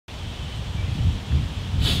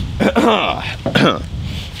All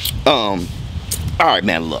right,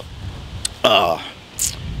 man, look.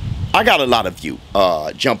 I got a lot of you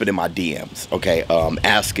jumping in my DMs, okay,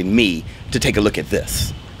 asking me to take a look at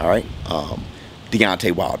this, all right?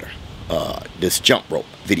 Deontay Wilder, this jump rope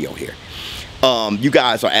video here. You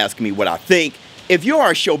guys are asking me what I think. If you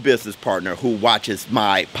are a show business partner who watches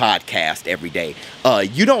my podcast every day,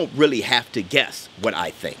 you don't really have to guess what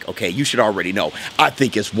I think, okay? You should already know. I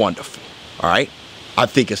think it's wonderful, all right? I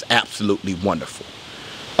think it's absolutely wonderful.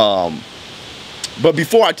 But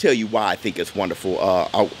before I tell you why I think it's wonderful,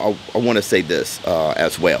 I want to say this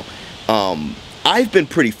as well. I've been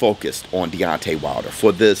pretty focused on Deontay Wilder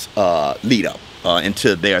for this lead-up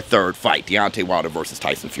into their third fight, Deontay Wilder versus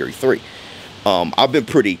Tyson Fury 3. I've been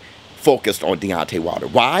pretty focused on Deontay Wilder.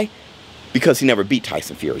 Why? Because he never beat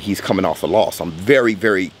Tyson Fury. He's coming off a loss. I'm very,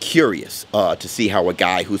 very curious to see how a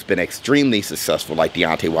guy who's been extremely successful like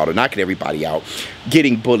Deontay Wilder, knocking everybody out,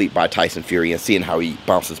 getting bullied by Tyson Fury, and seeing how he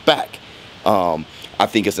bounces back. I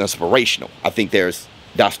think it's inspirational. I think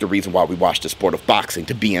that's the reason why we watch the sport of boxing,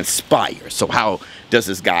 to be inspired. So how does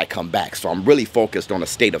this guy come back? So I'm really focused on a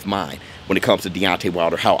state of mind when it comes to Deontay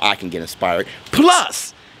Wilder, how I can get inspired.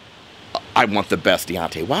 Plus, I want the best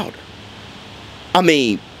Deontay Wilder. I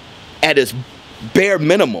mean, at its bare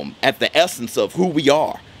minimum, at the essence of who we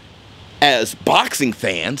are as boxing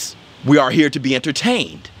fans, we are here to be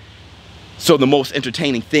entertained. So the most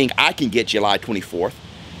entertaining thing I can get July 24th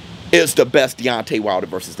is the best Deontay Wilder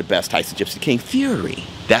versus the best Tyson Gypsy King Fury.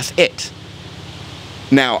 That's it.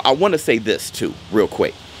 Now, I want to say this too, real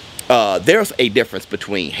quick. There's a difference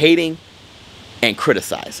between hating and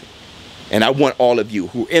criticizing. And I want all of you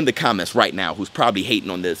who are in the comments right now, who's probably hating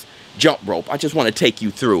on this jump rope, I just want to take you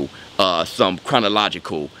through some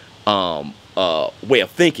chronological way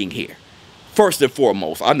of thinking here. First and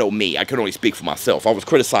foremost, I know me. I can only speak for myself. I was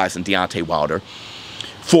criticizing Deontay Wilder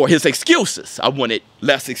for his excuses. I wanted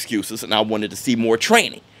less excuses, and I wanted to see more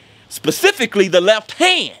training. Specifically, the left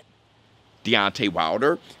hand. Deontay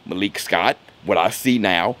Wilder, Malik Scott, what I see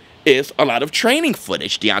now is a lot of training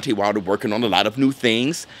footage. Deontay Wilder working on a lot of new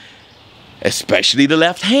things, especially the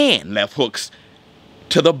left hand, left hooks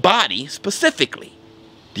to the body specifically.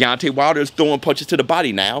 Deontay Wilder is throwing punches to the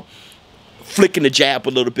body now, flicking the jab a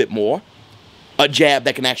little bit more, a jab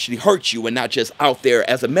that can actually hurt you and not just out there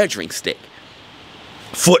as a measuring stick.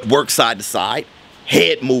 Footwork side to side,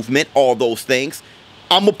 head movement, all those things.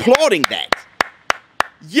 I'm applauding that.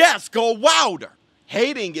 Yes, go Wilder.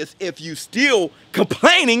 Hating is if you still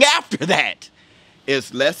complaining after that.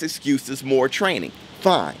 It's less excuses, more training.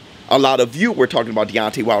 Fine. A lot of you were talking about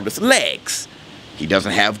Deontay Wilder's legs. He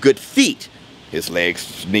doesn't have good feet. His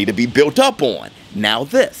legs need to be built up on. Now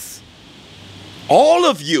this. All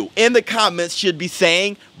of you in the comments should be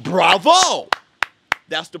saying, bravo.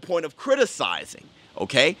 That's the point of criticizing.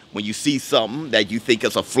 Okay? When you see something that you think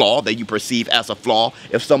is a flaw, that you perceive as a flaw,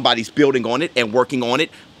 if somebody's building on it and working on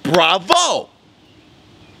it, bravo!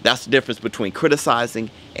 That's the difference between criticizing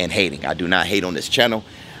and hating. I do not hate on this channel.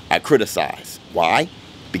 I criticize. Why?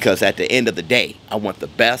 Because at the end of the day, I want the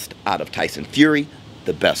best out of Tyson Fury,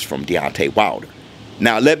 the best from Deontay Wilder.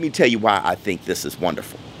 Now, let me tell you why I think this is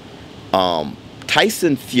wonderful.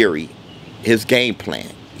 Tyson Fury, his game plan,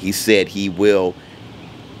 he said he will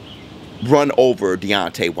run over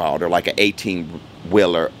Deontay Wilder like an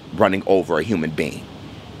 18-wheeler running over a human being.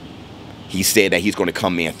 He said that he's going to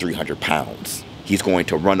come in 300 pounds. He's going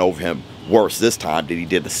to run over him worse this time than he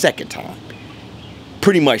did the second time.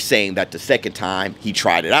 Pretty much saying that the second time he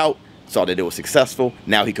tried it out, saw that it was successful,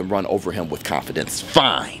 now he can run over him with confidence.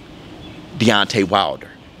 Fine. Deontay Wilder,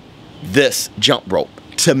 this jump rope,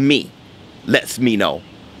 to me, lets me know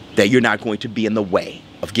that you're not going to be in the way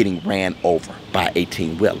of getting ran over by an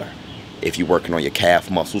 18-wheeler. If you're working on your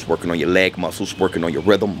calf muscles, working on your leg muscles, working on your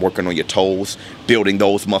rhythm, working on your toes, building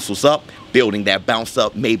those muscles up, building that bounce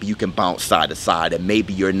up, maybe you can bounce side to side, and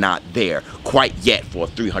maybe you're not there quite yet for a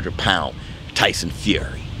 300-pound Tyson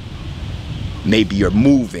Fury. Maybe you're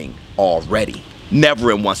moving already.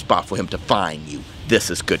 Never in one spot for him to find you.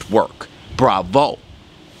 This is good work. Bravo.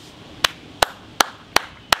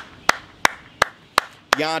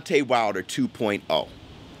 Deontay Wilder 2.0.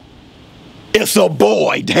 It's a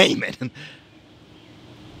boy, Damon.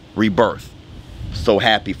 Rebirth. So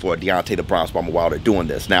happy for Deontay the Bronze Bomber Wilder doing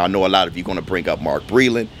this. Now, I know a lot of you are going to bring up Mark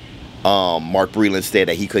Breland. Mark Breland said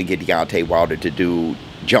that he couldn't get Deontay Wilder to do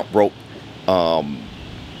jump rope.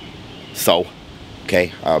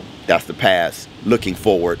 Okay, that's the past. Looking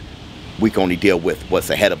forward, we can only deal with what's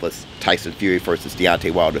ahead of us. Tyson Fury versus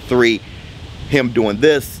Deontay Wilder 3. Him doing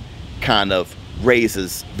this kind of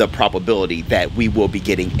raises the probability that we will be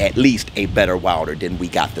getting at least a better Wilder than we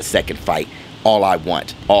got the second fight. All I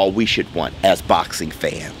want, all we should want as boxing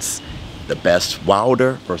fans, the best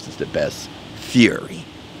Wilder versus the best Fury.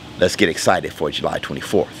 Let's get excited for July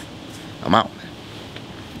 24th. I'm out.